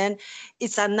up, and then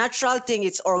it's a natural thing.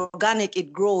 It's organic.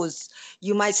 It grows.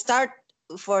 You might start,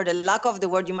 for the lack of the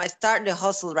word, you might start the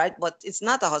hustle, right? But it's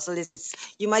not a hustle. It's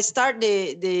you might start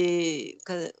the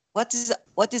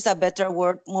what is a better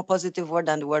word, more positive word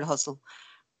than the word hustle?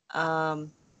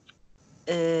 Um,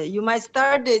 you might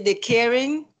start the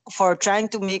caring for trying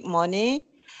to make money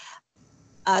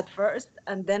at first,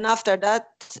 and then after that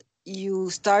you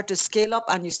start to scale up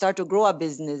and you start to grow a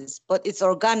business, but it's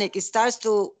organic. It starts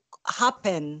to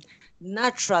happen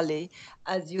naturally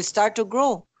as you start to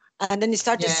grow, and then you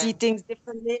start to Yeah. see things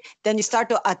differently. Then you start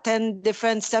to attend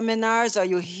different seminars, or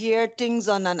you hear things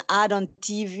on an ad on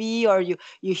TV, or you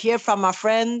hear from a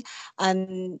friend,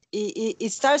 and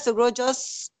it starts to grow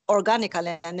just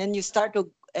organically, and then you start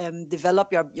to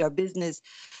develop your business.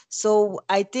 So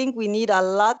I think we need a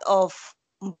lot of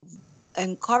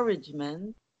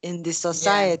encouragement in the Yeah.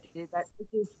 society that it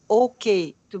is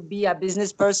okay to be a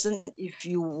business person if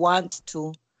you want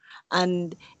to,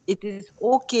 and it is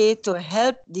okay to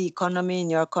help the economy in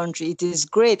your country. It is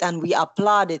great, and we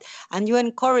applaud it, and you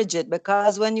encourage it,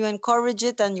 because when you encourage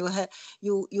it and you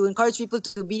encourage people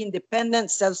to be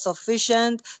independent,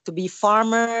 self-sufficient, to be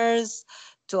farmers,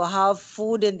 to have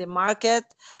food in the market,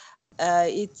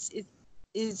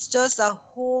 it's just a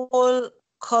whole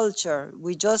culture.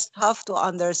 We just have to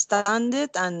understand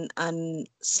it and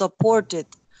support it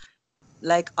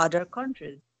like other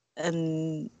countries,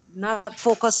 and not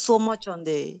focus so much on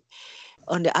the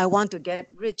I want to get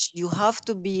rich. You have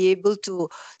to be able to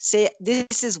say,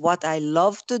 this is what I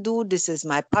love to do, this is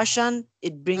my passion,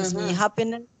 it brings me Hmm.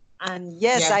 happiness, and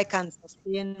yes, Yeah. I can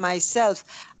sustain myself.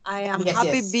 I am Yes,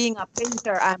 happy yes. being a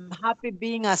painter, I'm happy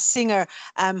being a singer,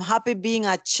 I'm happy being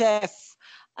a chef,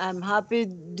 I'm happy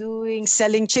doing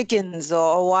selling chickens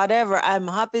or whatever, I'm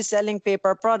happy selling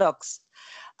paper products.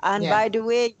 And Yeah. by the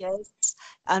way, yes,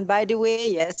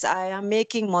 I am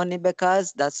making money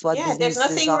because that's what Yeah, there's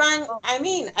business is nothing all wrong. about. I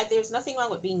mean, there's nothing wrong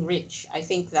with being rich. I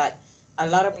think that a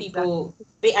lot of people,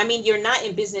 Exactly. I mean, you're not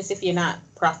in business if you're not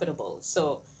profitable.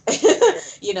 So,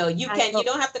 Yes. I you know.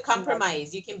 don't have to Right.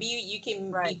 compromise. You can be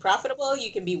Right. profitable,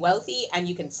 you can be wealthy, and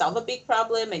you can solve a big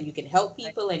problem, and you can help Right.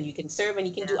 people, and you can serve, and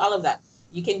you can do Yeah. all of that.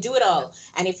 You can do it all.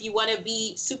 And if you want to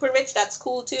be super rich, that's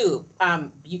cool too.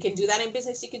 You can do that in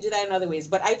business, you can do that in other ways.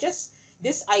 But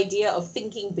this idea of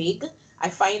thinking big, I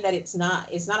find that it's not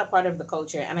a part of the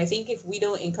culture. And I think if we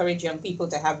don't encourage young people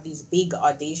to have these big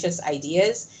audacious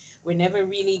ideas, we're never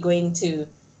really going to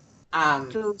um,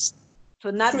 To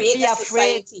to not create be a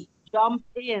afraid, society. jump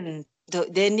in.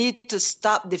 They need to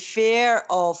stop the fear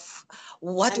of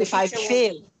what And the if I future won't fail.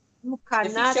 be You the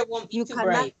cannot. future won't be You too cannot.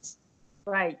 bright.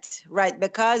 Right, right.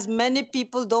 Because many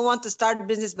people don't want to start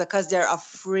business because they're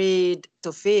afraid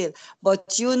to fail.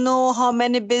 But you know how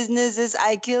many businesses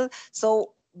I killed?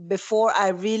 So before I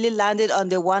really landed on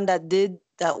the one that did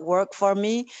that work for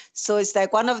me. So it's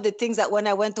like one of the things that when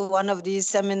I went to one of these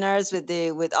seminars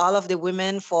with all of the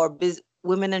women for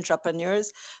women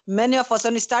entrepreneurs, many of us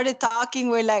when we started talking,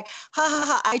 we're like, ha ha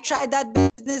ha, I tried that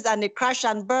business and it crashed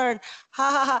and burned. Ha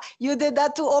ha ha, you did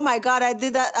that too. Oh my God, I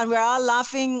did that. And we're all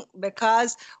laughing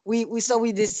because we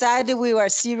decided we were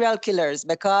serial killers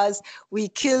because we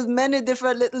killed many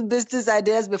different little business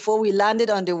ideas before we landed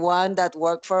on the one that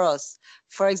worked for us.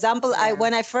 For example, I Yeah.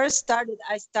 when I first started,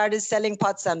 I started selling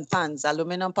pots and pans,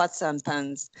 aluminum pots and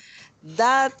pans.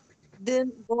 That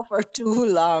didn't go for too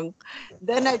long.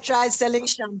 Then I tried selling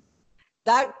shampoo.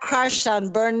 That crashed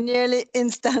and burned nearly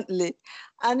instantly.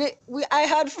 and I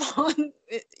had fun.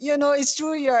 It's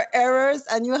through your errors,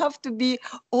 and you have to be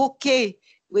okay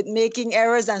with making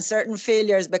errors and certain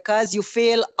failures, because you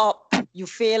fail up, you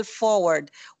fail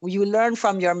forward, you learn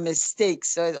from your mistakes.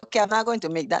 So, okay, I'm not going to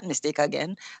make that mistake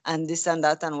again, and this and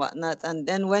that and whatnot. And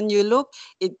then when you look,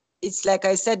 it's like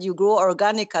I said, you grow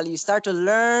organically. You start to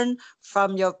learn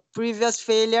from your previous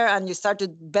failure, and you start to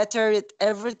better it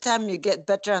every time. You get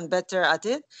better and better at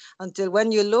it, until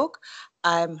when you look,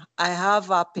 I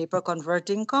have a paper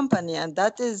converting company, and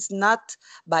that is not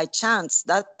by chance.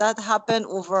 That happened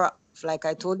over, like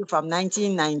I told you, from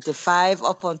 1995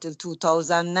 up until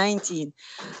 2019.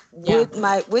 Yeah.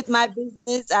 With my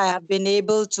business, I have been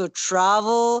able to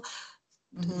travel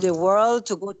the world,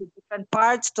 to go to different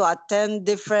parts, to attend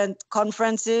different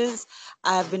conferences.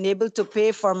 I've been able to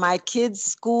pay for my kids'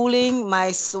 schooling.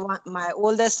 My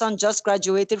oldest son just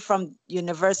graduated from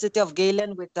University of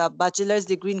Galen with a bachelor's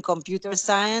degree in computer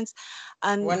science,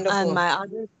 and Wonderful. my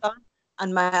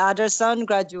other son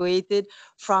graduated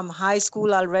from high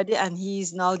school already, and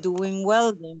he's now doing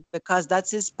welding because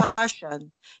that's his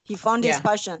passion. He found his Yeah.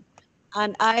 passion,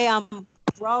 and I am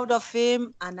proud of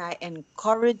him, and I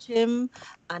encourage him,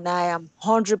 and I am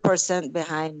 100%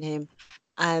 behind him.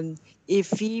 And if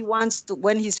he wants to,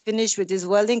 when he's finished with his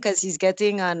welding, because he's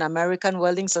getting an American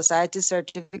Welding Society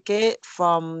certificate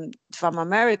from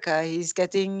America, he's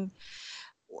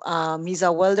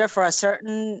a welder for a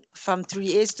certain, from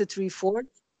 3/8 to 3/4,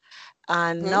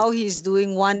 and Mhm. now he's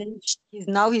doing 1 inch.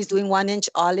 He's doing 1 inch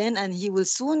all in, and he will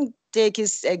soon take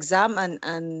his exam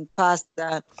and pass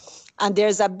that. And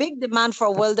there's a big demand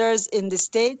for welders in the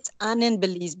States and in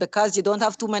Belize, because you don't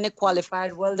have too many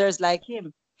qualified welders like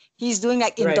him. He's doing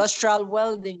like Right. industrial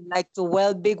welding, like to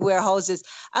weld big warehouses.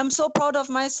 I'm so proud of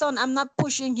my son. I'm not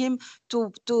pushing him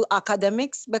to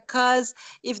academics, because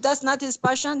if that's not his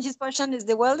passion is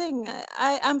the welding.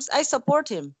 I support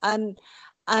him, and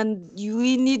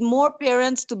we need more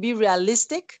parents to be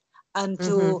realistic and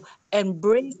to Mm-hmm.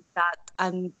 embrace that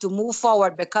and to move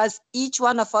forward, because each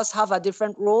one of us have a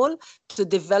different role to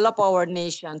develop our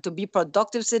nation, to be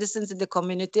productive citizens in the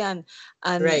community, and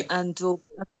Right. and to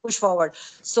push forward.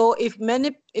 So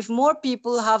if more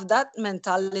people have that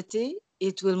mentality,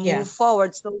 it will move Yeah.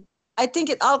 forward. So I think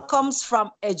it all comes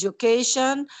from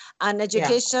education, and Yeah.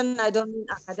 education, I don't mean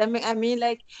academic, I mean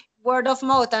like word of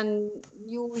mouth, and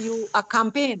you a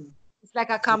campaign. It's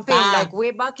like a campaign, Ah,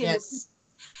 yes.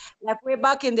 like way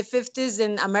back in the 50s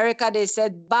in America, they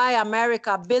said, buy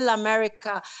America, build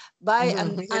America, buy,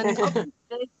 and Mhm.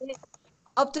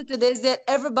 up to today's date,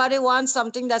 everybody wants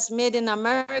something that's made in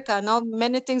America. Now,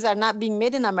 many things are not being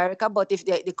made in America, but if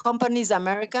the company is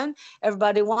American,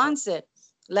 everybody wants it.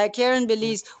 Like here in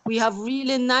Belize, we have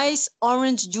really nice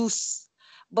orange juice,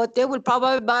 but they will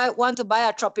probably want to buy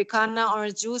a Tropicana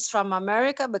orange juice from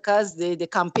America, because the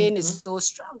campaign is Mhm. so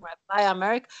strong, right? Buy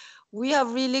America. We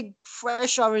have really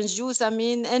fresh orange juice. I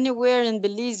mean, anywhere in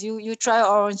Belize, you try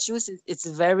orange juice, it's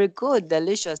very good,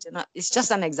 delicious. It's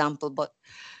just an example, but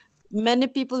many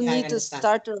people Yeah, I need to understand.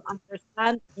 start to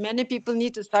understand. Many people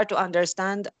need to start to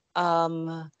understand.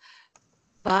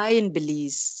 Buy in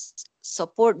Belize,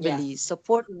 support Yeah. Belize,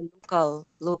 support the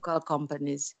local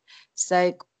companies. It's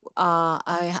like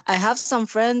I have some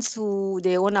friends who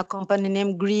they own a company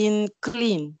named Green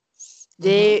Clean.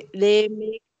 Mm-hmm. They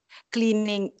make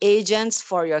cleaning agents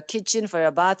for your kitchen, for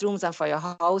your bathrooms, and for your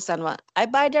house. And what I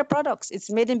buy their products. It's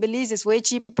made in Belize. It's way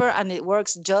cheaper, and it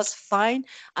works just fine.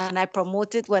 And I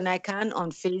promote it when I can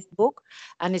on Facebook.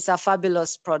 And it's a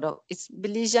fabulous product. It's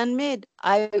Belizean made.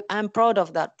 I'm proud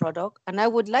of that product, and I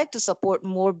would like to support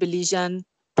more Belizean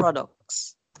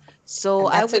products. So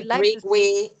And I that's a would like to great see.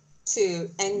 way to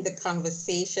end the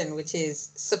conversation, which is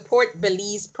support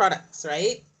Belize products,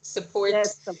 right? Support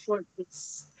Yes, support it.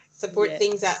 support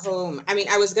things at Yes. home. I mean,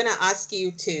 I was gonna ask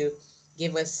you to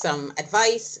give us some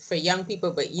advice for young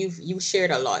people, but you've shared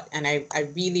a lot, and I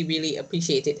really really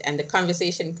appreciate it. And the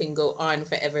conversation can go on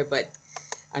forever, but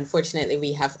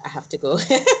unfortunately, I have to go.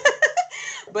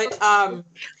 But I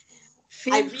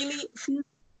Feel, really feel.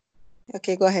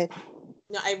 Okay, go ahead.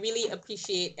 no, I really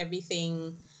appreciate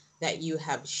everything that you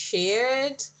have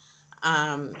shared.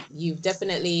 You've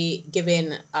definitely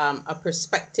given a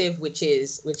perspective which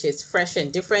is fresh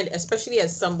and different, especially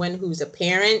as someone who's a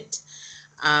parent.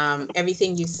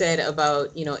 Everything you said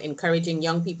about encouraging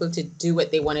young people to do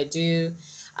what they want to do.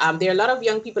 There are a lot of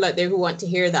young people out there who want to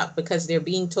hear that because they're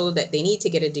being told that they need to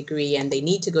get a degree and they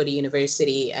need to go to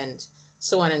university and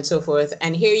so on and so forth.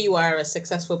 And here you are, a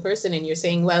successful person, and you're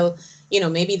saying, well,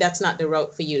 maybe that's not the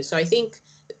route for you. So I think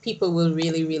people will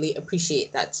really, really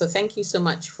appreciate that. So thank you so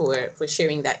much for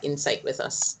sharing that insight with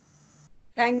us.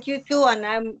 Thank you too, and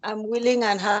I'm willing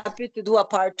and happy to do a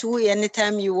part two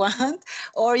anytime you want,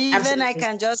 or even I Absolutely.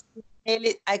 can just email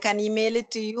it. I can email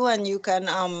it to you, and you can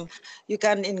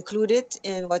include it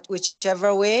in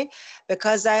whichever way,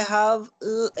 because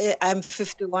I'm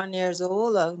 51 years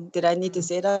old. Did I need to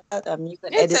say that? You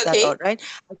can edit It's that out, okay. right?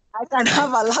 I can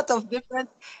have a lot of different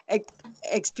ex-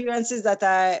 experiences that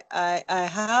I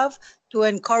have to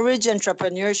encourage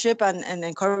entrepreneurship and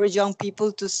encourage young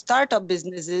people to start up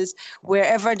businesses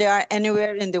wherever they are,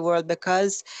 anywhere in the world,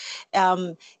 because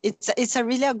it's a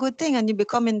really a good thing, and you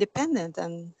become independent.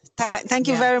 And thank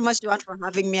you Yeah. very much, Joanne, for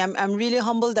having me. I'm really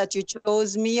humbled that you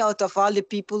chose me out of all the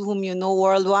people whom you know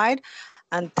worldwide,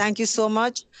 and thank you so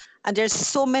much. And there's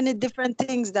so many different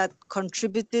things that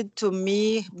contributed to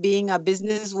me being a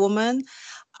businesswoman,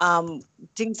 um,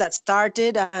 things that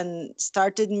started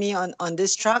me on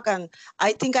this track. And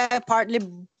I think I partly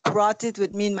brought it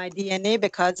with me in my DNA,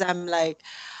 because I'm like,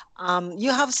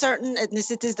 you have certain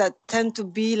ethnicities that tend to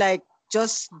be like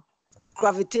just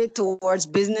gravitate towards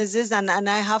businesses, and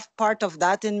I have part of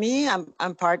that in me.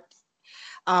 I'm part.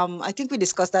 I think we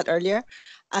discussed that earlier,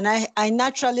 and I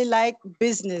naturally like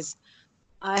business.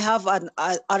 I have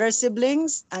other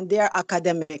siblings, and they are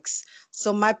academics.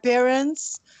 So my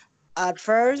parents at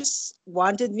first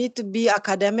wanted me to be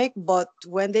academic, but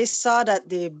when they saw that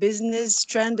the business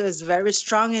trend was very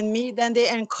strong in me, then they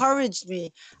encouraged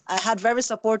me. I had very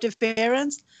supportive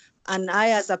parents, and I,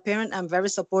 as a parent, I'm very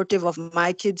supportive of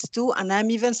my kids too. And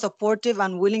I'm even supportive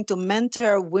and willing to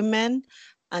mentor women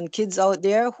and kids out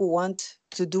there who want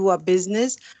to do a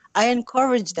business. I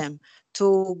encourage them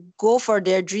to go for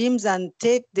their dreams and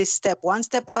take this step, one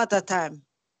step at a time,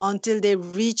 until they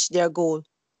reach their goal,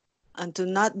 and to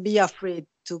not be afraid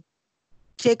to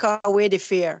take away the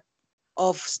fear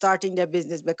of starting their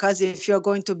business. Because if you're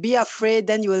going to be afraid,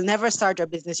 then you will never start your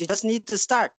business. You just need to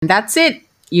start. That's it.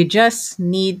 You just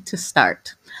need to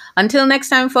start. Until next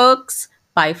time, folks.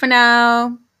 Bye for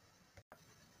now.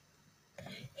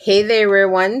 Hey there, rare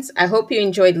ones. I hope you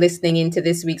enjoyed listening into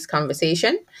this week's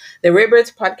conversation. The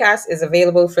Rarebirds podcast is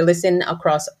available for listen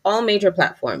across all major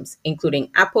platforms,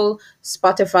 including Apple,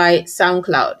 Spotify,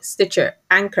 SoundCloud, Stitcher,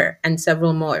 Anchor, and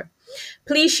several more.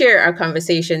 Please share our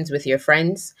conversations with your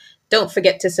friends. Don't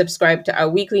forget to subscribe to our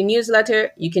weekly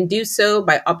newsletter. You can do so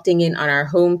by opting in on our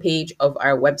homepage of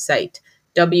our website,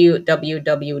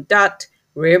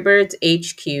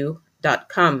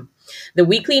 www.rarebirdshq.com. The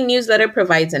weekly newsletter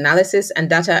provides analysis and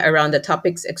data around the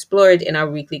topics explored in our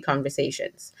weekly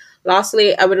conversations.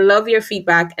 Lastly, I would love your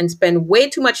feedback and spend way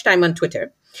too much time on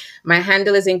Twitter. My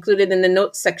handle is included in the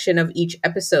notes section of each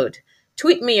episode.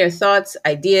 Tweet me your thoughts,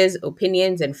 ideas,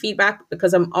 opinions, and feedback,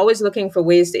 because I'm always looking for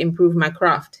ways to improve my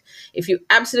craft. If you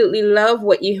absolutely love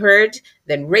what you heard,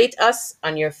 then rate us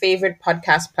on your favorite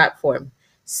podcast platform.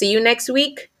 See you next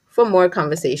week for more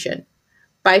conversation.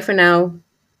 Bye for now.